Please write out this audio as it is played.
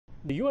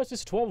The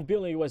U.S.'s $12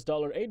 billion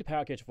aid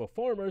package for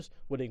farmers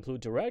would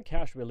include direct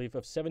cash relief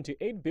of $7 to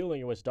 $8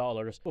 billion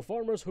for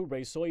farmers who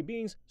raise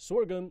soybeans,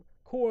 sorghum,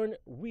 corn,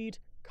 wheat,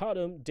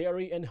 cotton,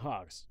 dairy, and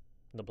hogs.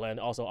 The plan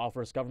also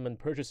offers government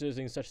purchases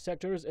in such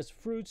sectors as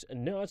fruits,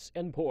 nuts,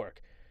 and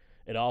pork.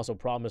 It also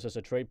promises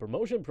a trade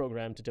promotion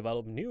program to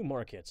develop new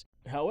markets.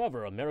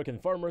 However, American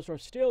farmers are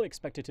still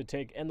expected to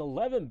take an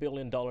 $11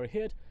 billion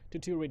hit due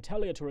to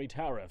retaliatory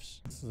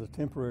tariffs. This is a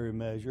temporary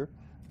measure,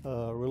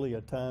 really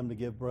a time to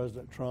give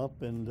President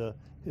Trump and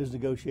his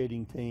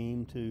negotiating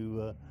team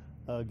to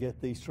get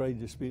these trade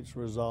disputes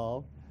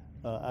resolved.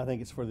 I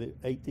think it's for the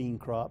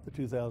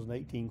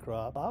 2018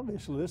 crop.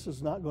 Obviously, this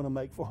is not going to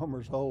make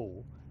farmers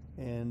whole.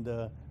 And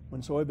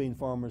when soybean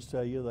farmers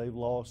tell you they've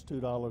lost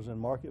 $2 in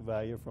market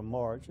value from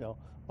March,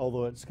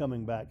 although it's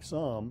coming back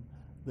some,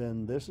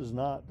 then this is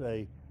not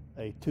a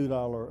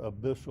 $2 a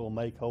bushel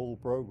make whole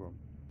program.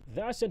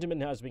 That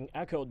sentiment has been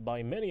echoed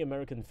by many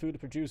American food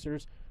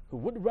producers who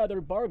would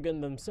rather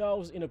bargain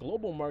themselves in a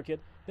global market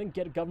than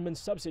get government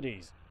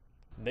subsidies.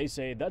 They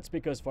say that's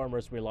because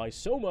farmers rely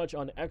so much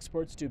on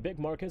exports to big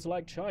markets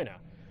like China.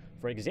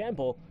 For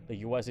example, the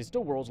U.S. is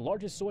the world's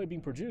largest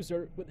soybean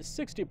producer, with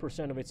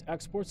 60% of its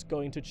exports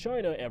going to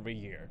China every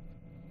year.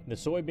 The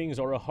soybeans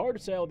are a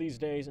hard sell these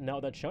days now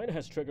that China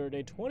has triggered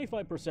a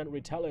 25%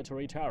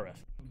 retaliatory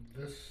tariff.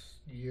 This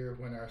year,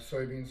 when our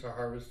soybeans are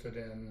harvested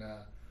in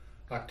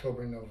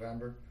October and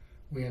November,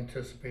 we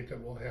anticipate that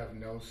we'll have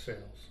no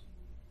sales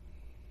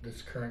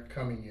this current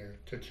coming year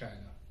to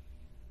China,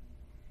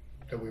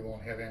 that we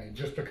won't have any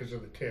just because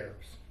of the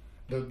tariffs.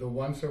 The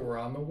ones that were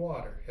on the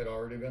water had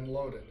already been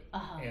loaded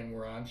and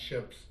were on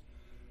ships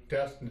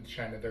destined to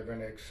China. They're going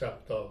to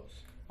accept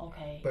those.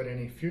 Okay. But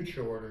any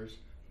future orders,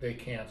 they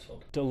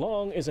canceled.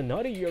 DeLong is a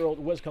 90-year-old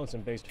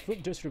Wisconsin-based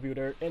food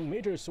distributor and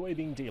major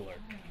soybean dealer.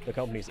 The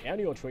company's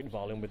annual trade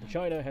volume with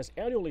China has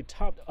annually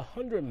topped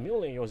 $100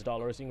 million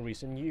in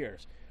recent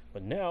years.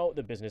 But now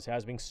the business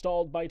has been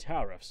stalled by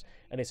tariffs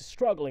and is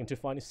struggling to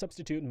find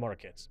substitute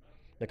markets.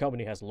 The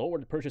company has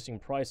lowered purchasing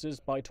prices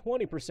by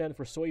 20%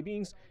 for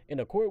soybeans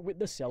in accord with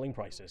the selling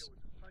prices.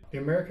 The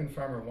American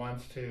farmer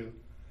wants to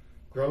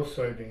grow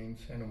soybeans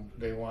and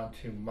they want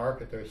to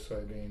market their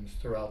soybeans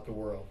throughout the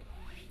world.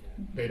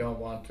 They don't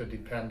want to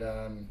depend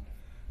on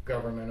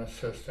government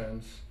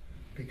assistance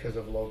because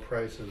of low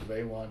prices.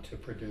 They want to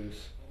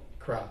produce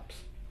crops.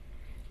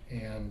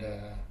 And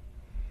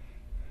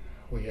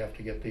we have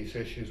to get these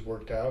issues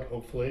worked out,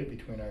 hopefully,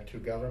 between our two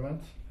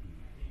governments.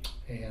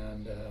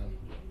 And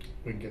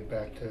we can get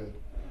back to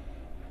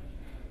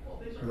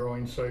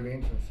growing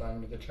soybeans and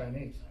selling to the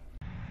Chinese.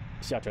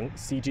 夏成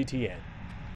CGTN